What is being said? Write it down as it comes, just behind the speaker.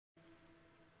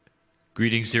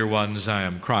Greetings, dear ones. I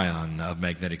am Kryon of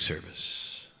Magnetic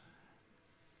Service.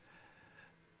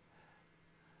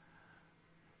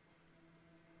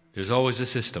 There's always a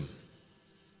system.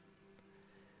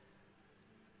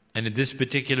 And in this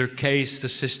particular case, the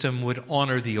system would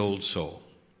honor the old soul.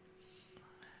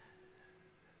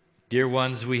 Dear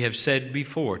ones, we have said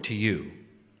before to you,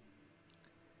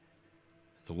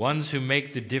 the ones who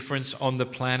make the difference on the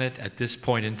planet at this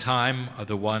point in time are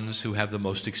the ones who have the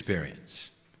most experience.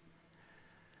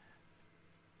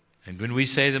 And when we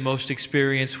say the most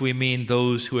experience, we mean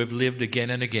those who have lived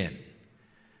again and again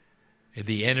in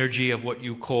the energy of what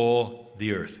you call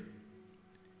the earth.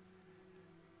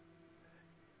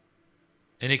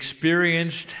 An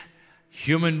experienced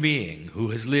human being who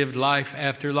has lived life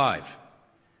after life,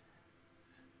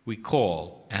 we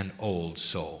call an old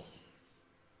soul.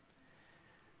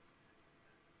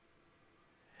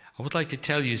 I would like to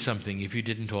tell you something if you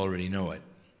didn't already know it.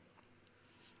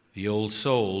 The old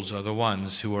souls are the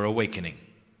ones who are awakening.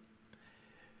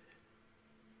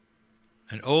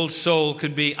 An old soul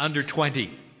could be under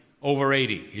 20, over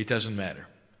 80, it doesn't matter.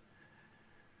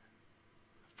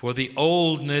 For the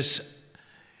oldness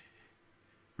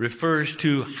refers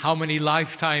to how many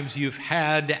lifetimes you've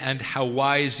had and how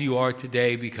wise you are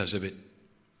today because of it.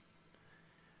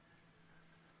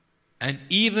 And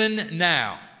even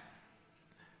now,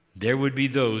 there would be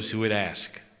those who would ask,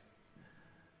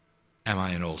 am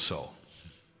I an old soul?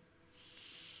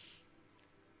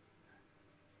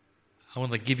 I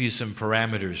want to give you some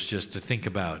parameters just to think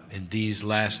about in these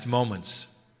last moments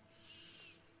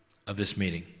of this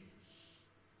meeting.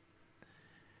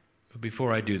 But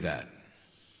before I do that,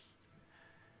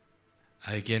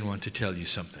 I again want to tell you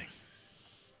something.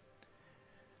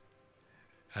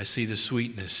 I see the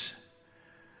sweetness,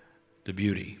 the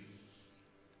beauty,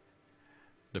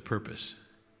 the purpose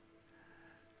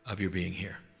of your being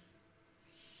here.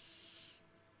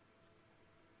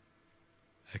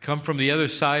 I come from the other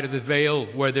side of the veil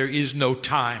where there is no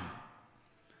time.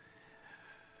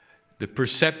 The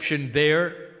perception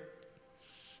there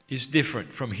is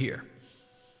different from here.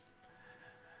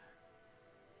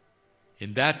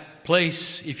 In that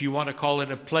place, if you want to call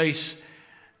it a place,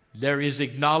 there is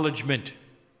acknowledgement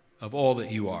of all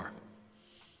that you are.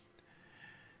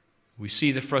 We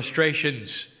see the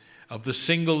frustrations of the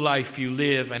single life you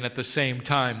live, and at the same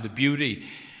time, the beauty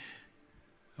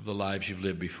of the lives you've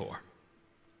lived before.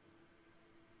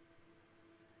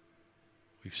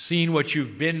 We've seen what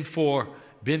you've been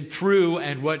through,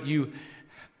 and what you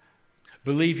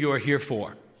believe you are here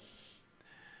for.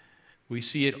 We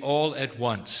see it all at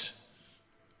once.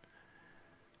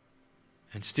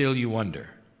 And still you wonder,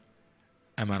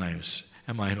 am I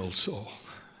an old soul?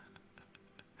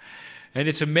 And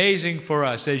it's amazing for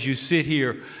us as you sit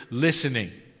here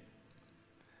listening.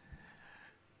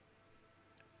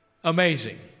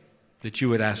 Amazing that you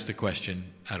would ask the question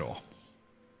at all.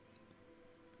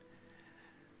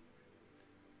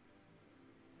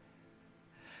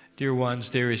 Dear ones,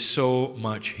 there is so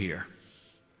much here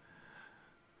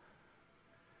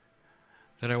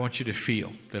that I want you to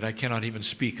feel, that I cannot even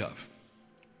speak of.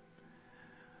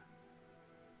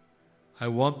 I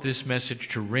want this message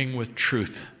to ring with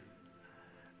truth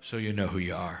so you know who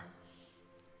you are.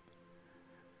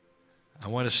 I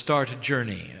want to start a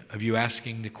journey of you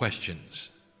asking the questions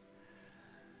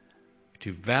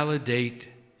to validate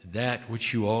that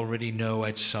which you already know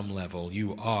at some level.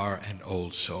 You are an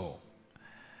old soul.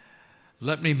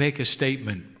 Let me make a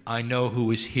statement. I know who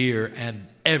is here, and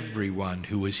everyone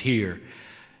who is here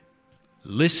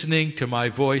listening to my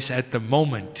voice at the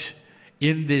moment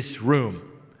in this room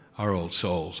are old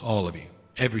souls, all of you,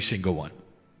 every single one.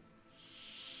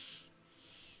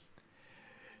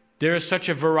 There is such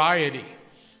a variety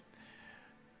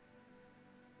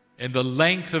in the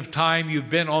length of time you've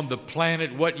been on the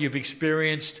planet, what you've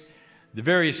experienced, the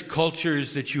various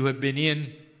cultures that you have been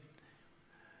in,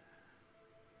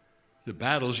 the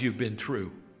battles you've been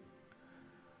through,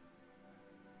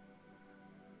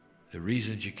 the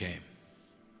reasons you came.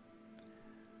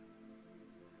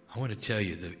 I want to tell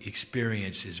you the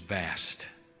experience is vast,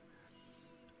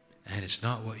 and it's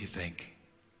not what you think.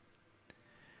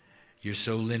 You're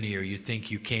so linear. You think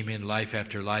you came in life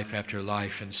after life after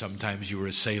life, and sometimes you were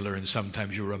a sailor, and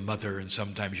sometimes you were a mother, and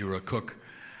sometimes you were a cook.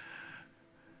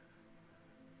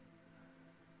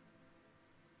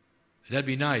 That'd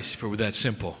be nice if it were that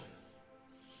simple,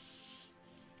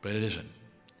 but it isn't.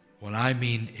 When I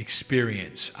mean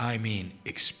experience, I mean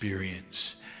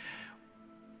experience.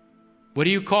 What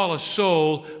do you call a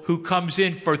soul who comes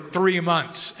in for 3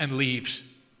 months and leaves?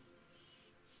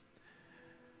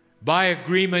 By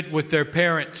agreement with their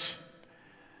parents,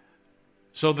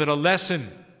 so that a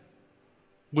lesson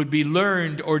would be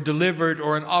learned or delivered,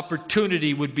 or an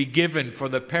opportunity would be given for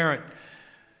the parent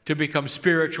to become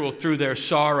spiritual through their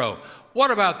sorrow.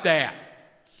 What about that?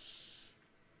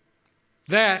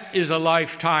 That is a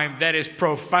lifetime that is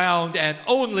profound and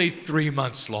only 3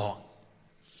 months long.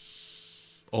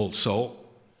 Old soul,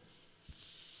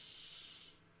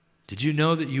 did you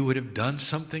know that you would have done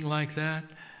something like that?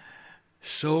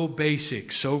 So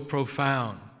basic, so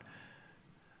profound,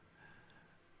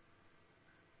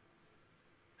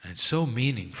 and so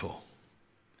meaningful.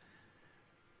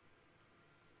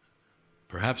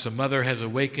 Perhaps a mother has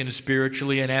awakened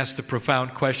spiritually and asked the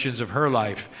profound questions of her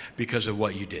life because of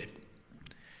what you did,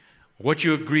 what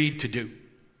you agreed to do.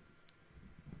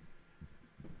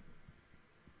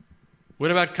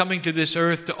 What about coming to this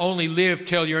earth to only live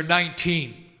till you're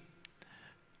 19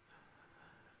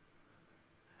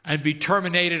 and be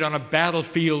terminated on a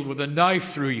battlefield with a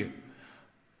knife through you?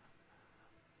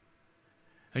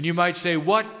 And you might say,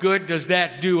 what good does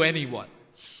that do anyone?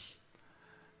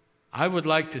 I would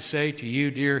like to say to you,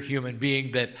 dear human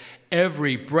being, that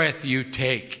every breath you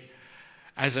take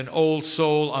as an old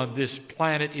soul on this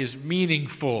planet is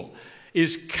meaningful,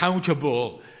 is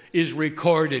countable, is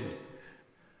recorded,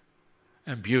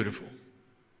 and beautiful.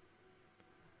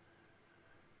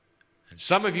 And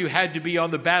some of you had to be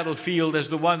on the battlefield as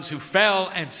the ones who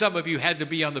fell, and some of you had to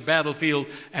be on the battlefield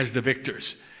as the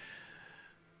victors.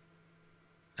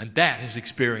 And that is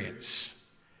experience.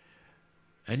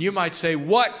 And you might say,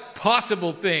 what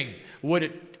possible thing would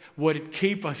it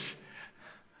keep us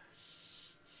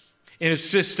in a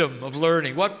system of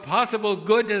learning? What possible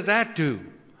good does that do?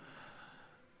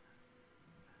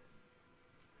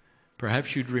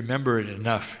 Perhaps you'd remember it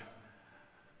enough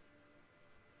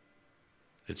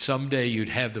that someday you'd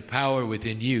have the power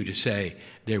within you to say,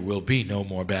 there will be no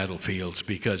more battlefields,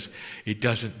 because it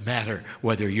doesn't matter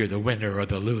whether you're the winner or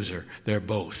the loser. They're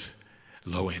both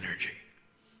low energy.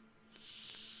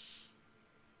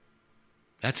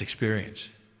 That's experience,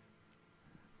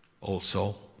 old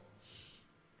soul.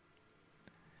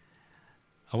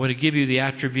 I want to give you the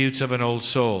attributes of an old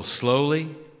soul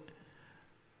slowly,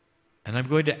 and I'm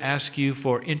going to ask you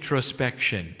for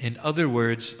introspection. In other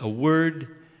words, a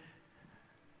word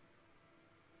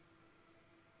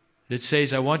that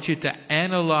says, I want you to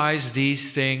analyze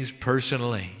these things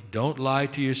personally. Don't lie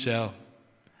to yourself.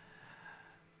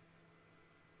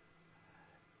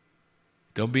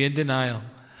 Don't be in denial.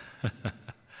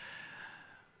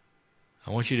 I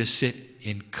want you to sit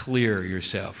and clear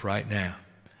yourself right now,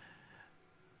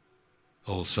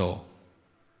 old soul.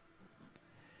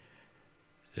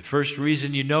 The first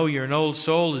reason you know you're an old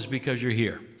soul is because you're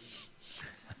here.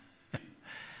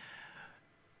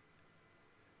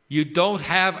 You don't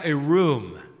have a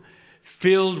room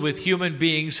filled with human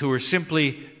beings who are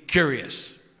simply curious.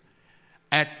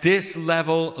 At this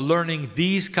level, learning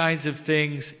these kinds of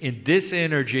things in this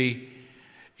energy,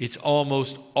 it's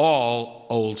almost all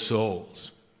old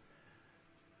souls.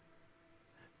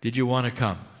 Did you want to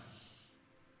come?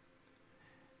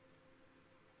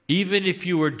 Even if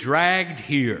you were dragged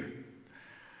here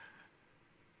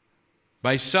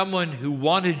by someone who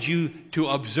wanted you to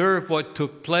observe what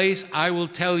took place, I will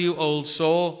tell you, old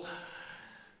soul,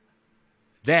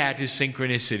 that is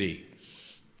synchronicity,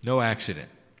 no accident.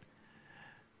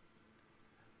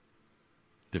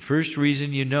 The first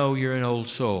reason you know you're an old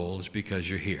soul is because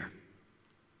you're here.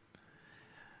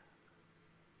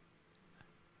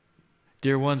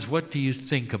 Dear ones, what do you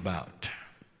think about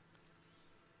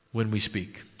when we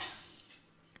speak?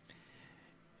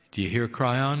 Do you hear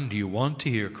Kryon? Do you want to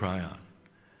hear Kryon?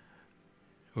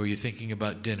 Or are you thinking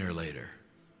about dinner later?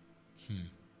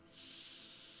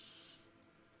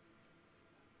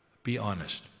 Be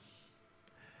honest.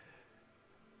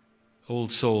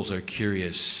 Old souls are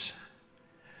curious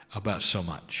about so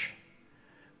much.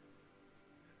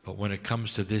 But when it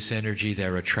comes to this energy,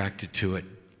 they're attracted to it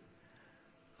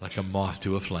like a moth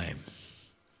to a flame.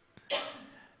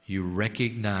 You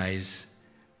recognize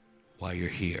why you're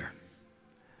here.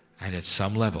 And at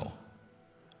some level,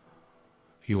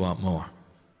 you want more.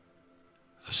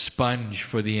 A sponge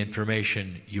for the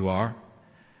information you are,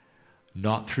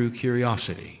 not through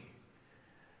curiosity,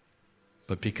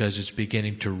 but because it's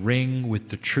beginning to ring with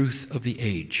the truth of the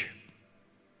age.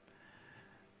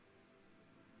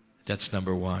 That's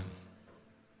number one.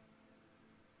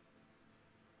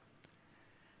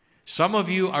 Some of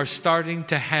you are starting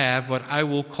to have what I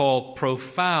will call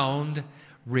profound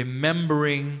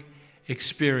remembering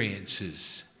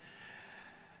experiences.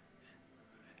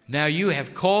 Now, you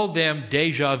have called them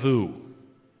déjà vu,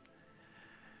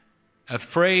 a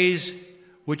phrase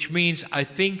which means I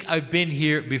think I've been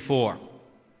here before.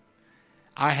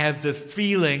 I have the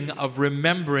feeling of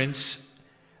remembrance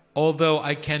although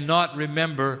I cannot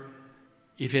remember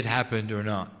if it happened or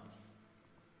not.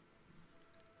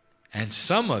 And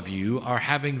some of you are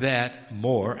having that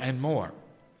more and more.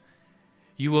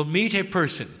 You will meet a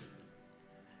person,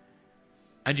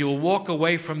 and you will walk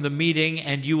away from the meeting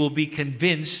and you will be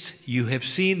convinced you have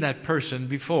seen that person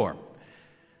before,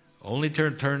 only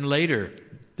to turn later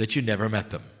that you never met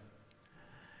them.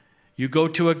 You go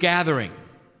to a gathering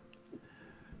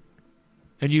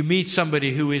and you meet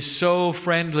somebody who is so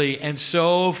friendly and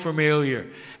so familiar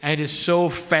and is so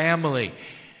family,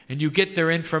 and you get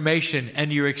their information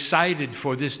and you're excited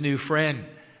for this new friend,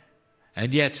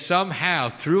 and yet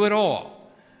somehow through it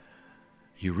all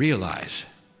you realize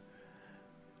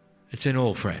it's an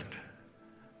old friend.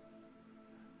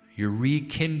 You're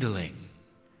rekindling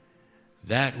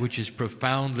that which is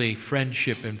profoundly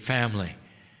friendship and family.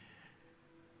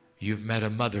 You've met a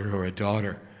mother or a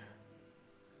daughter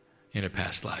in a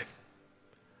past life.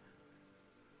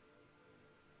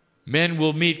 Men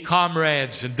will meet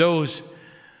comrades and those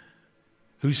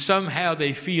who somehow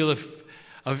they feel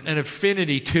an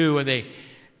affinity to, and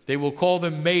they will call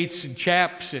them mates and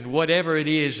chaps and whatever it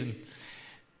is, and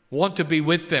want to be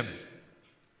with them.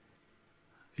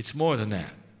 It's more than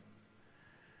that.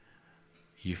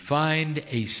 You find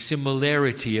a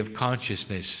similarity of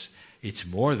consciousness. It's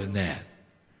more than that.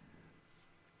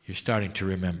 You're starting to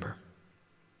remember.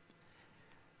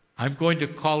 I'm going to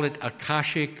call it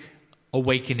Akashic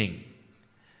awakening.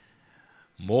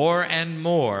 More and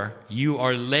more, you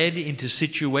are led into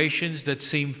situations that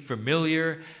seem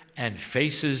familiar and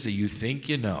faces that you think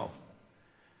you know.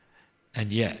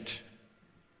 And yet,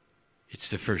 it's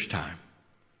the first time.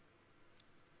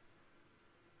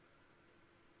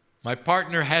 My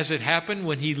partner has it happen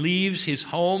when he leaves his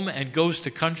home and goes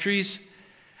to countries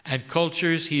and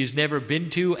cultures he has never been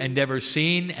to and never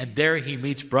seen, and there he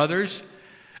meets brothers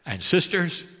and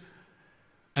sisters,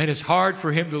 and it's hard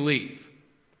for him to leave.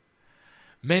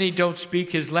 Many don't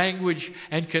speak his language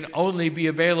and can only be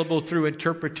available through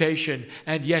interpretation,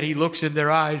 and yet he looks in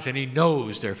their eyes and he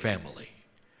knows their family.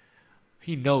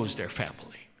 He knows their family.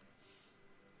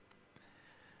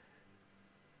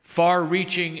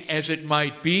 Far-reaching as it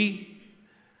might be,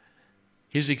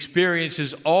 his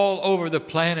experiences all over the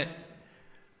planet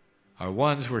are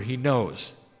ones where he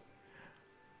knows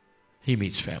he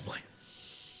meets family.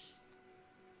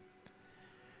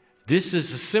 This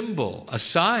is a symbol, a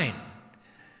sign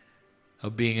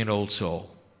of being an old soul.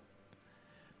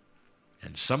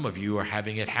 And some of you are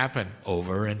having it happen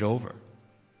over and over.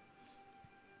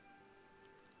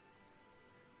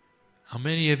 How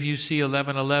many of you see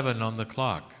 11:11 on the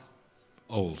clock?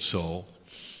 Old soul.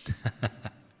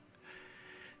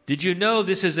 Did you know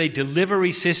this is a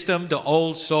delivery system to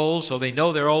old souls so they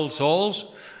know they're old souls?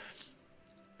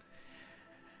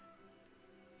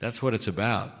 That's what it's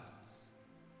about.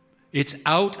 It's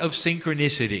out of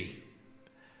synchronicity.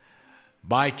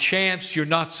 By chance, you're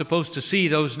not supposed to see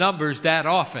those numbers that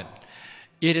often.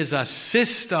 It is a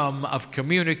system of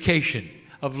communication,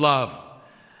 of love,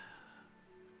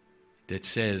 that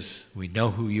says, we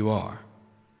know who you are,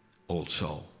 old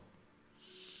soul.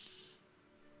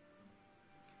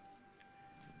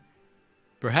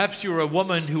 Perhaps you're a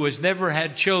woman who has never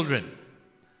had children,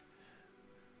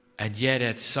 and yet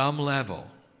at some level,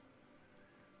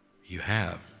 you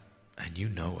have, and you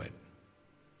know it.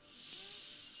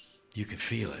 You can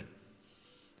feel it.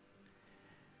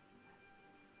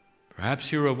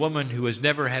 Perhaps you're a woman who has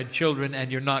never had children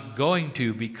and you're not going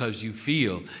to because you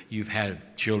feel you've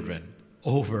had children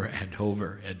over and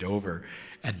over and over,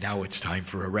 and now it's time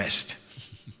for a rest.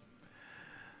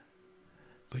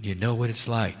 But you know what it's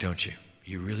like, don't you?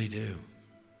 You really do.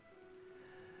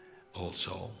 Old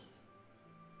soul.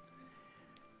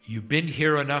 You've been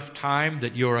here enough time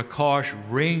that your akash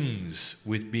rings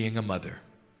with being a mother.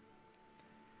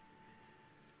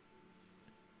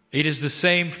 It is the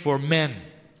same for men.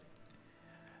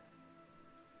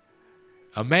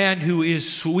 A man who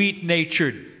is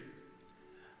sweet-natured,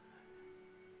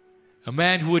 a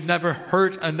man who would never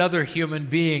hurt another human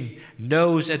being,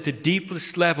 knows at the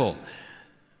deepest level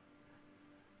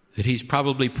that he's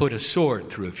probably put a sword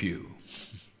through a few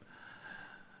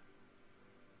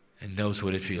and knows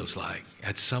what it feels like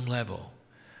at some level.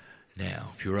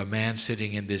 Now, if you're a man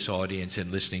sitting in this audience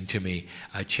and listening to me,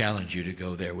 I challenge you to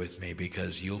go there with me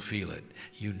because you'll feel it.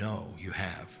 You know you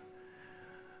have.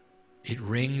 It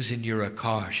rings in your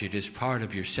akash. It is part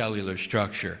of your cellular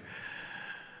structure.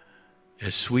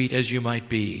 As sweet as you might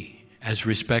be, as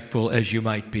respectful as you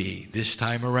might be, this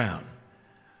time around,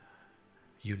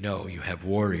 you know you have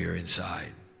warrior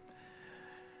inside.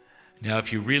 Now,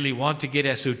 if you really want to get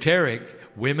esoteric,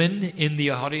 Women in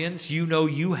the audience, you know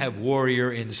you have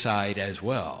warrior inside as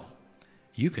well.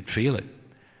 You can feel it.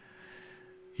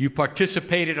 You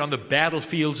participated on the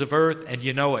battlefields of earth and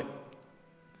you know it.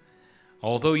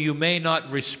 Although you may not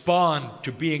respond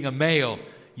to being a male,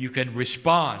 you can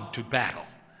respond to battle.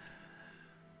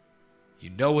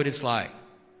 You know what it's like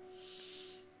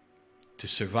to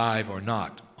survive or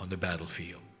not on the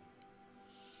battlefield.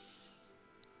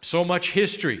 So much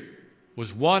history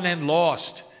was won and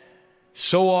lost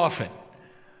so often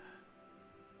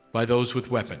by those with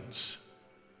weapons.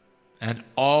 And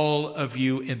all of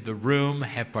you in the room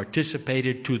have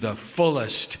participated to the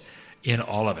fullest in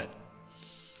all of it.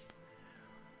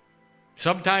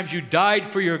 Sometimes you died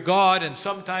for your God, and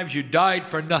sometimes you died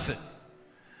for nothing.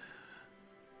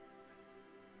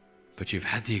 But you've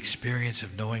had the experience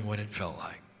of knowing what it felt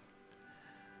like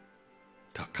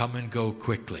to come and go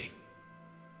quickly.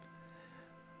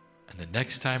 And the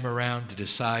next time around to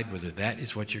decide whether that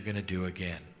is what you're going to do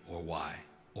again, or why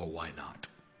not.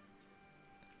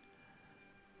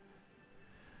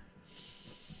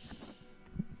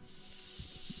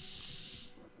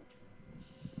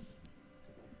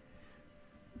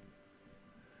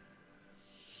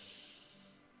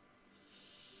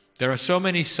 There are so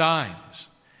many signs.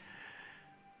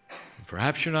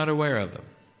 Perhaps you're not aware of them.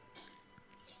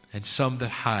 And some that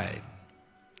hide.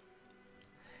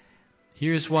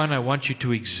 Here's one I want you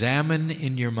to examine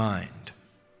in your mind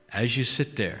as you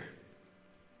sit there.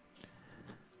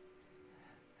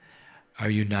 Are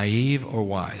you naive or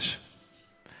wise?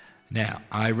 Now,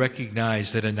 I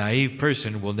recognize that a naive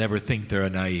person will never think they're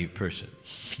a naive person.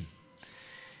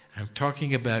 I'm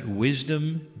talking about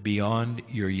wisdom beyond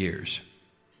your years.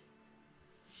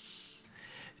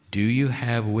 Do you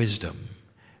have wisdom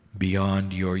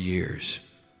beyond your years?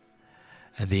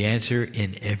 And the answer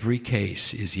in every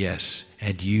case is yes,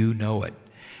 and you know it.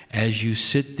 As you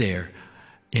sit there,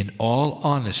 in all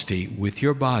honesty, with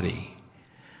your body,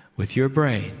 with your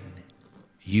brain,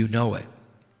 you know it.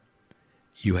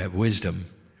 You have wisdom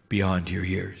beyond your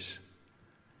years.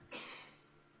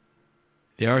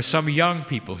 There are some young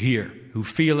people here who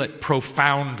feel it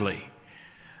profoundly.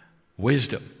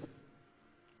 Wisdom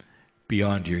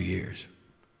beyond your years.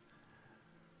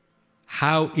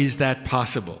 How is that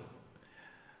possible?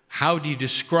 How do you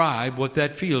describe what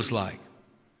that feels like?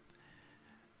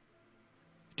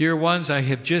 Dear ones, I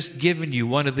have just given you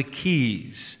one of the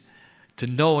keys to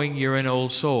knowing you're an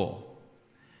old soul.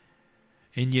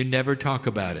 And you never talk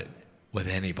about it with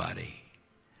anybody.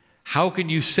 How can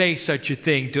you say such a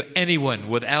thing to anyone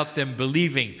without them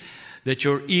believing that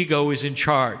your ego is in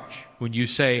charge when you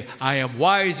say, I am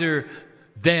wiser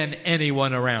than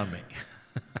anyone around me?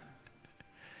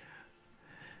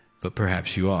 But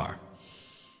perhaps you are.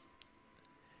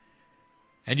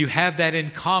 And you have that in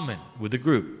common with a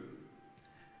group.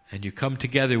 And you come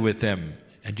together with them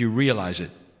and you realize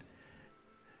it.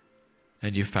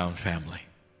 And you found family.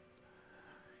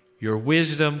 Your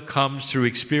wisdom comes through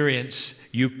experience.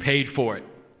 You paid for it.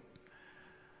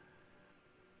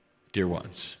 Dear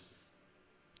ones.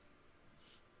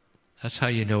 That's how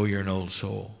you know you're an old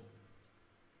soul.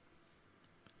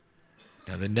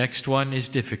 Now the next one is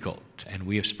difficult, and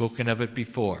we have spoken of it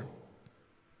before.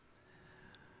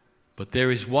 But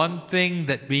there is one thing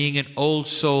that being an old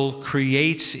soul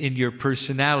creates in your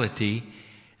personality,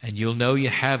 and you'll know you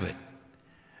have it.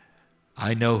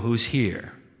 I know who's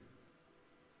here.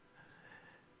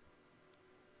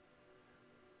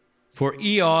 For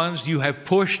eons you have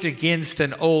pushed against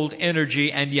an old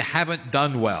energy and you haven't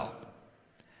done well.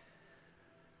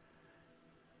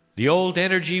 The old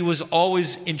energy was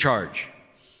always in charge.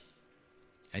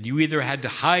 And you either had to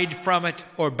hide from it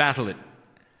or battle it.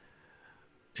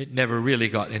 It never really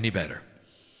got any better.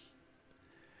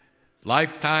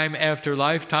 Lifetime after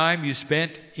lifetime you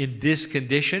spent in this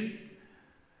condition,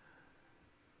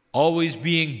 always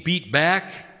being beat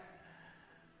back,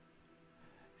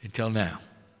 until now.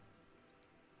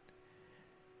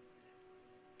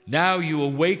 Now you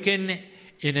awaken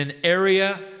in an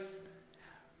area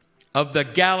of the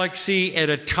galaxy at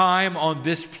a time on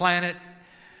this planet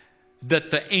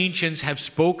that the ancients have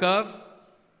spoke of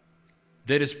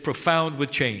that is profound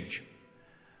with change.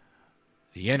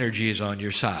 The energy is on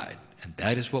your side, and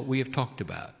that is what we have talked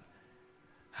about.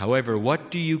 However, what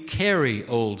do you carry,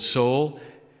 old soul?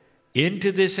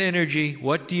 Into this energy,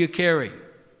 what do you carry?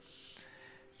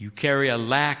 You carry a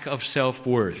lack of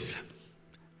self-worth.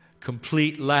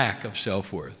 Complete lack of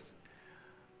self-worth.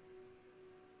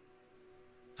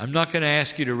 I'm not going to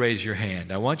ask you to raise your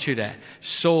hand. I want you to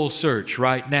soul search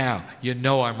right now. You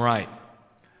know I'm right.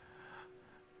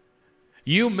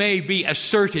 You may be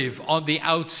assertive on the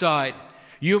outside.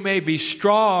 You may be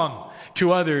strong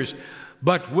to others,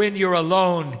 But when you're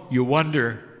alone, you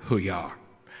wonder who you are.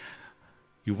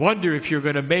 You wonder if you're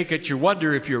going to make it. You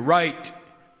wonder if you're right.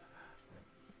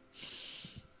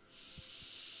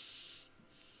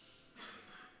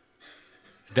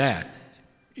 That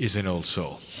is an old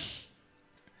soul.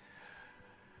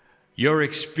 Your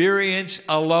experience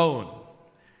alone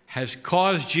has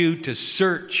caused you to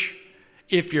search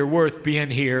if you're worth being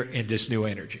here in this new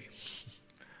energy.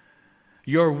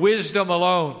 Your wisdom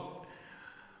alone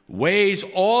weighs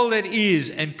all that is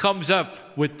and comes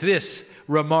up with this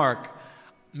remark: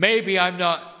 maybe I'm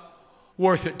not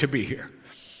worth it to be here.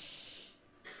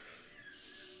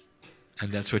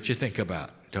 And that's what you think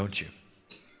about, don't you?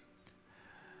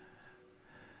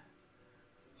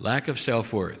 Lack of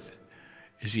self-worth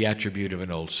is the attribute of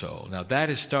an old soul. Now that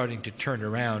is starting to turn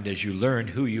around as you learn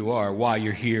who you are, why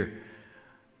you're here,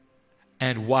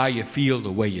 and why you feel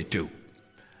the way you do.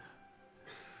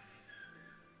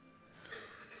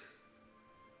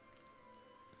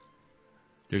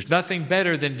 There's nothing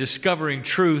better than discovering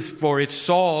truth, for it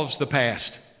solves the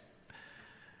past.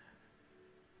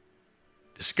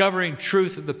 Discovering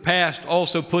truth of the past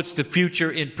also puts the future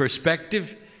in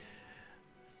perspective,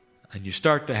 and you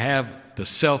start to have the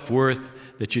self-worth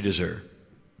that you deserve.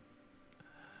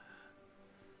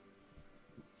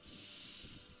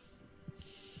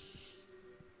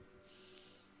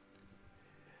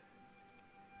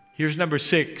 Here's number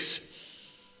 6.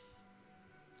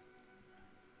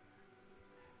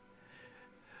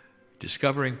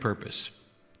 Discovering purpose.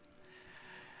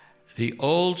 The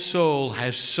old soul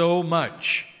has so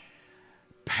much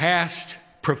past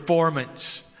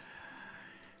performance.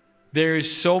 There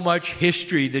is so much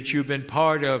history that you've been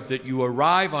part of that you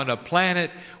arrive on a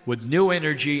planet with new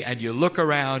energy and you look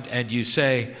around and you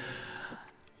say,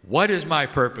 what is my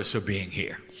purpose of being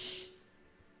here?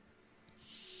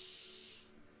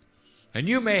 And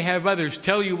you may have others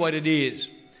tell you what it is.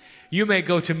 You may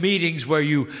go to meetings where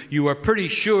you are pretty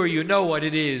sure you know what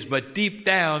it is, but deep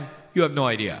down, you have no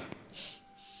idea.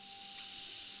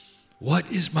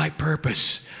 What is my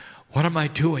purpose? What am I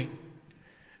doing?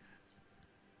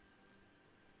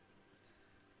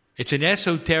 It's an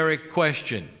esoteric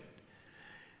question,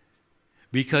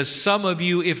 because some of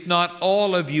you, if not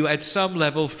all of you, at some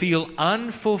level feel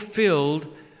unfulfilled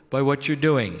by what you're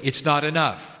doing. It's not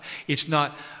enough. It's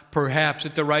not perhaps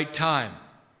at the right time.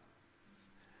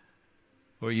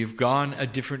 Or you've gone a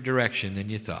different direction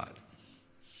than you thought.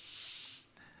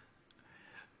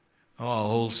 Oh,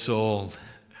 old soul,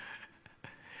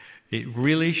 it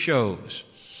really shows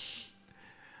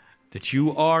that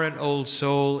you are an old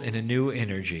soul in a new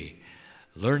energy,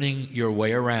 learning your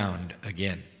way around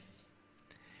again.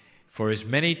 For as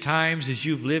many times as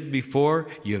you've lived before,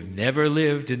 you've never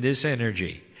lived in this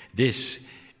energy. This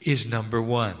is number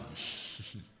 1.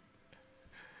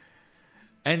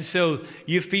 And so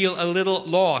you feel a little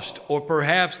lost, or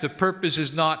perhaps the purpose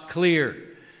is not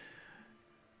clear,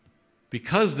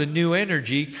 because the new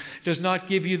energy does not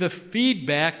give you the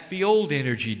feedback the old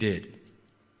energy did.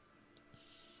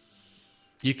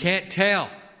 You can't tell,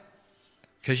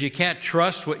 because you can't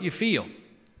trust what you feel.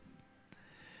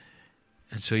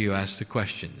 And so you ask the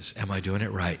questions: am I doing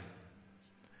it right?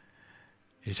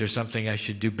 Is there something I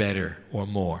should do better or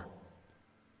more?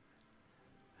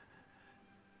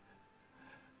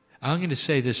 I'm going to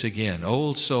say this again.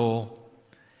 Old soul,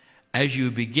 as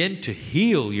you begin to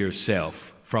heal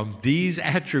yourself from these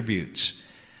attributes,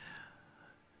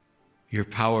 your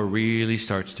power really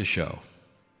starts to show.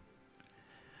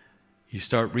 You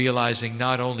start realizing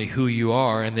not only who you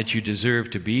are and that you deserve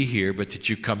to be here, but that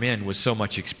you come in with so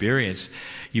much experience,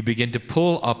 you begin to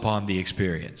pull upon the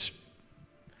experience.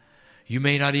 You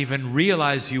may not even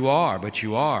realize you are, but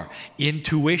you are.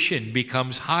 Intuition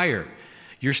becomes higher.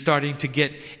 You're starting to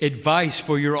get advice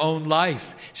for your own life,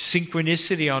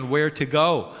 synchronicity on where to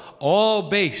go,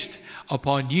 all based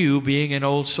upon you being an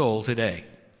old soul today.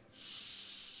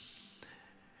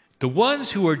 The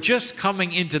ones who are just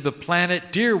coming into the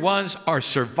planet, dear ones, are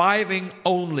surviving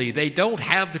only. They don't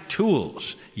have the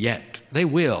tools yet. They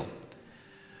will.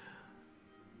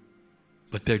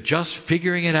 But they're just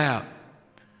figuring it out.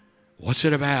 What's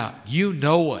it about? You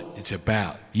know what it's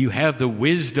about. You have the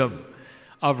wisdom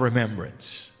of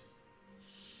remembrance.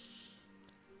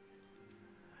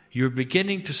 You're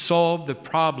beginning to solve the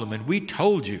problem, and we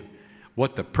told you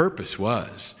what the purpose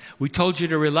was. We told you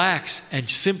to relax and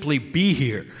simply be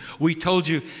here. We told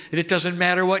you that it doesn't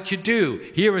matter what you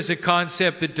do. Here is a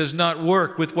concept that does not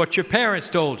work with what your parents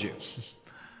told you.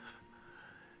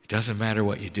 It doesn't matter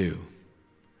what you do.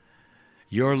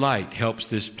 Your light helps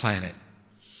this planet.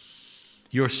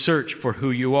 Your search for who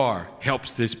you are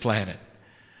helps this planet.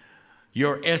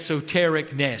 Your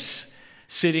esotericness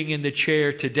sitting in the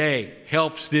chair today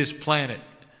helps this planet.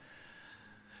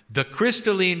 The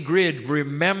crystalline grid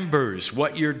remembers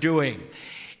what you're doing,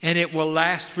 and it will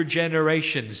last for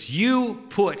generations. You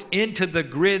put into the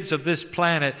grids of this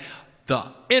planet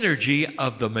the energy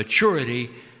of the maturity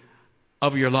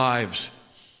of your lives.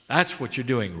 That's what you're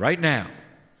doing right now.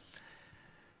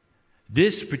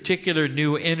 This particular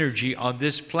new energy on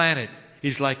this planet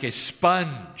is like a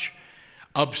sponge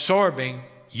absorbing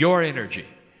your energy,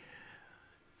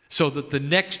 so that the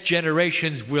next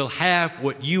generations will have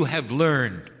what you have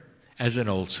learned as an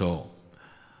old soul.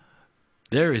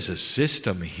 There is a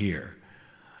system here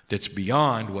that's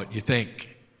beyond what you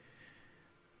think.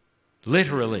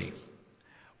 Literally,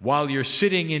 while you're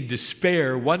sitting in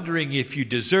despair, wondering if you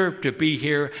deserve to be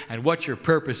here and what your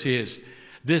purpose is,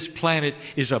 this planet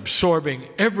is absorbing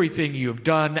everything you've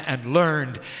done and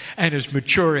learned and is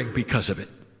maturing because of it.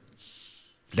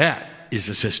 That is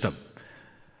the system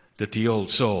that the old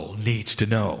soul needs to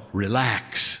know.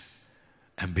 Relax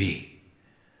and be.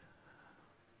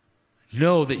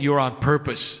 Know that you're on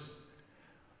purpose.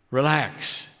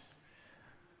 Relax.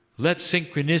 Let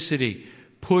synchronicity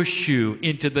push you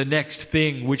into the next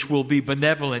thing, which will be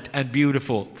benevolent and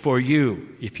beautiful for you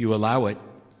if you allow it.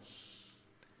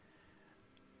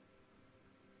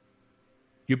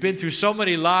 You've been through so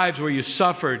many lives where you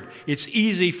suffered. It's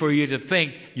easy for you to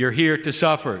think you're here to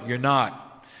suffer. You're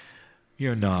not.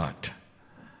 You're not.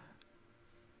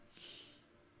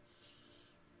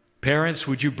 Parents,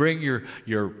 would you bring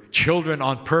your children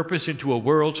on purpose into a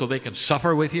world so they can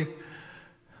suffer with you?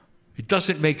 It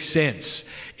doesn't make sense.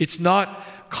 It's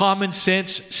not common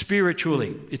sense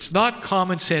spiritually. It's not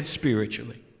common sense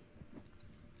spiritually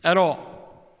at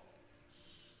all.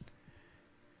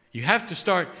 You have to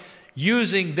start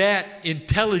using that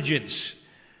intelligence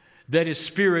that is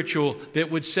spiritual,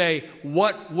 that would say,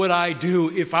 what would I do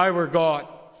if I were God?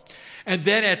 And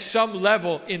then at some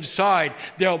level inside,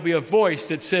 there'll be a voice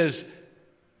that says,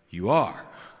 you are.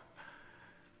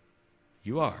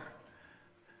 You are.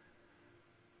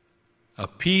 A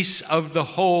piece of the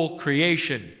whole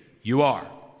creation, you are.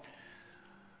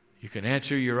 You can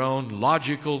answer your own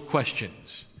logical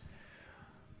questions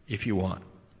if you want.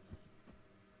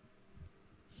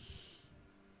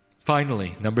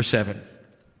 Finally, number 7.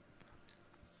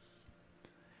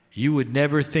 You would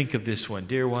never think of this one.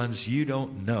 Dear ones, you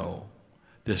don't know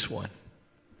this one.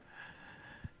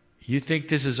 You think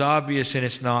this is obvious, and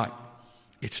it's not.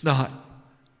 It's not.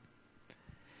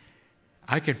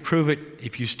 I can prove it.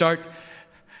 If you start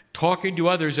talking to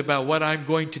others about what I'm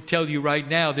going to tell you right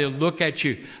now, they'll look at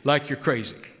you like you're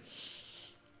crazy.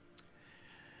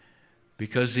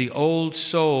 Because the old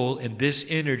soul in this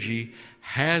energy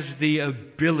has the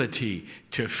ability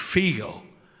to feel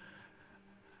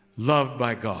loved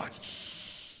by God.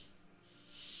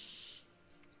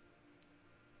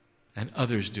 And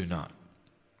others do not.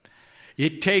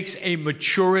 It takes a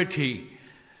maturity.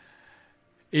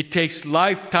 It takes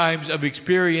lifetimes of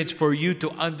experience for you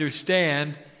to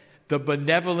understand the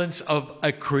benevolence of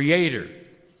a creator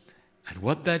and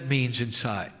what that means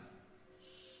inside.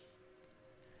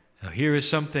 Now, here is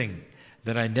something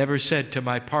that I never said to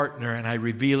my partner, and I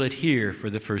reveal it here for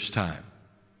the first time.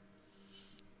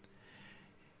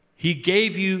 He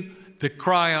gave you the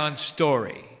Kryon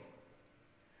story.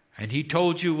 And he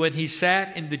told you when he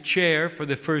sat in the chair for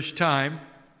the first time,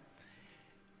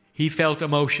 he felt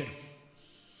emotion.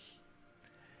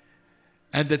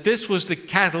 And that this was the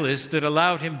catalyst that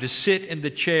allowed him to sit in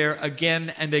the chair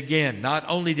again and again. Not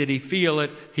only did he feel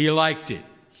it, he liked it.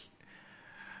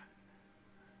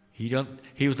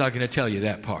 He was not going to tell you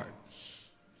that part.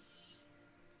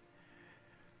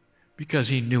 Because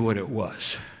he knew what it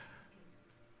was.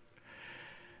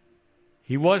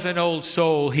 He was an old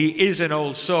soul, he is an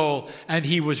old soul, and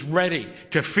he was ready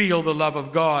to feel the love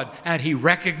of God, and he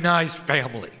recognized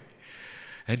family.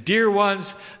 And dear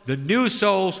ones, the new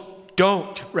souls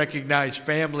don't recognize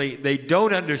family. They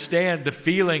don't understand the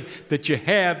feeling that you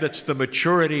have that's the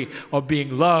maturity of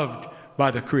being loved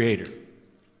by the Creator.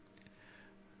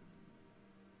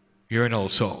 You're an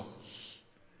old soul.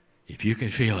 If you can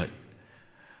feel it,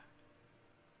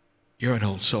 you're an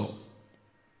old soul.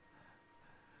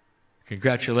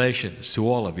 Congratulations to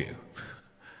all of you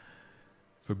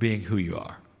for being who you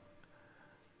are.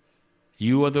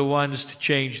 You are the ones to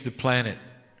change the planet.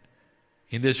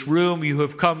 In this room, you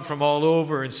have come from all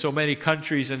over in so many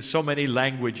countries and so many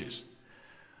languages.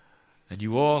 And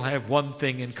you all have one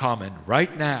thing in common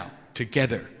right now,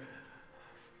 together.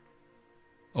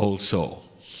 Old soul.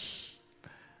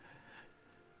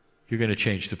 You're going to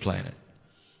change the planet.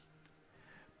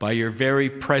 By your very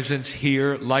presence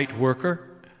here, light worker,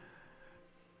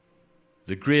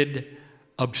 the grid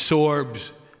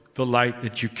absorbs the light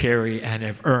that you carry and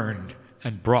have earned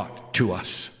and brought to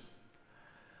us.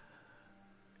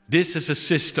 This is a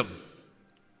system.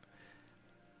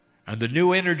 And the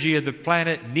new energy of the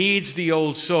planet needs the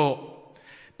old soul,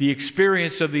 the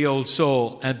experience of the old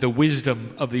soul, and the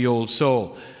wisdom of the old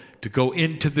soul to go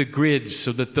into the grids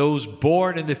so that those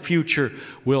born in the future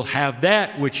will have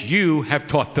that which you have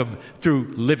taught them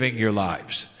through living your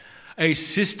lives. A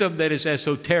system that is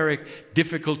esoteric,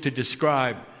 difficult to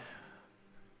describe,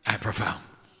 and profound.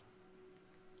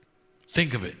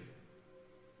 Think of it.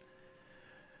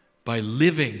 By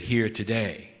living here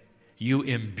today, you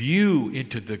imbue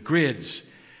into the grids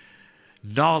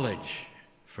knowledge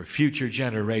for future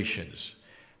generations.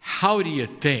 How do you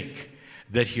think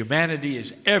that humanity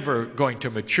is ever going to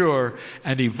mature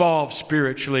and evolve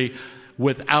spiritually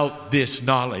without this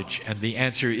knowledge? And the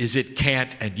answer is it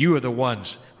can't, and you are the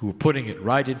ones who are putting it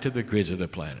right into the grids of the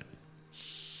planet.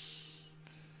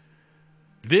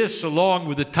 This, along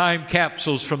with the time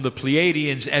capsules from the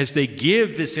Pleiadians, as they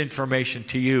give this information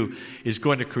to you, is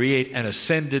going to create an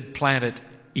ascended planet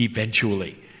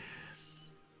eventually.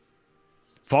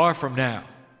 Far from now,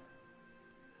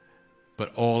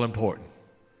 but all important.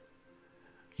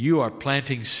 You are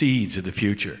planting seeds of the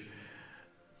future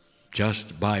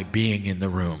just by being in the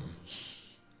room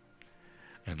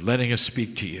and letting us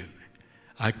speak to you.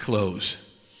 I close.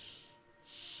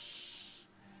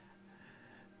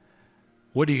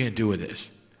 What are you going to do with this?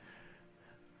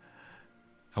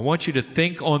 I want you to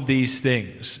think on these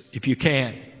things, if you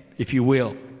can, if you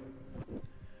will.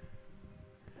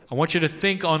 I want you to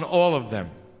think on all of them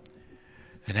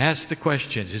and ask the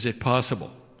questions. Is it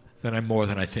possible that I'm more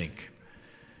than I think?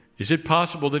 Is it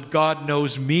possible that God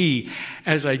knows me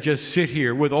as I just sit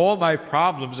here with all my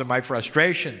problems and my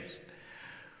frustrations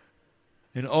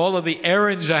and all of the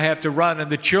errands I have to run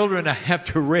and the children I have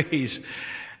to raise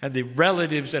and the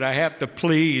relatives that I have to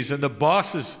please, and the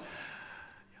bosses,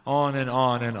 on and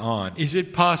on and on. Is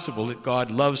it possible that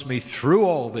God loves me through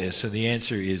all this? And the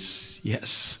answer is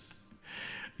yes.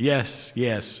 Yes,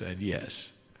 yes, and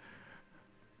yes.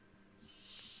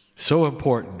 So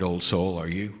important, old soul, are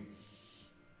you?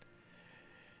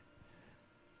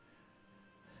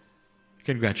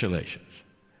 Congratulations.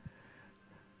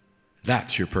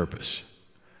 That's your purpose,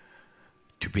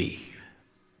 to be.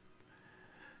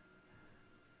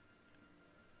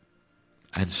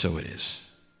 And so it is.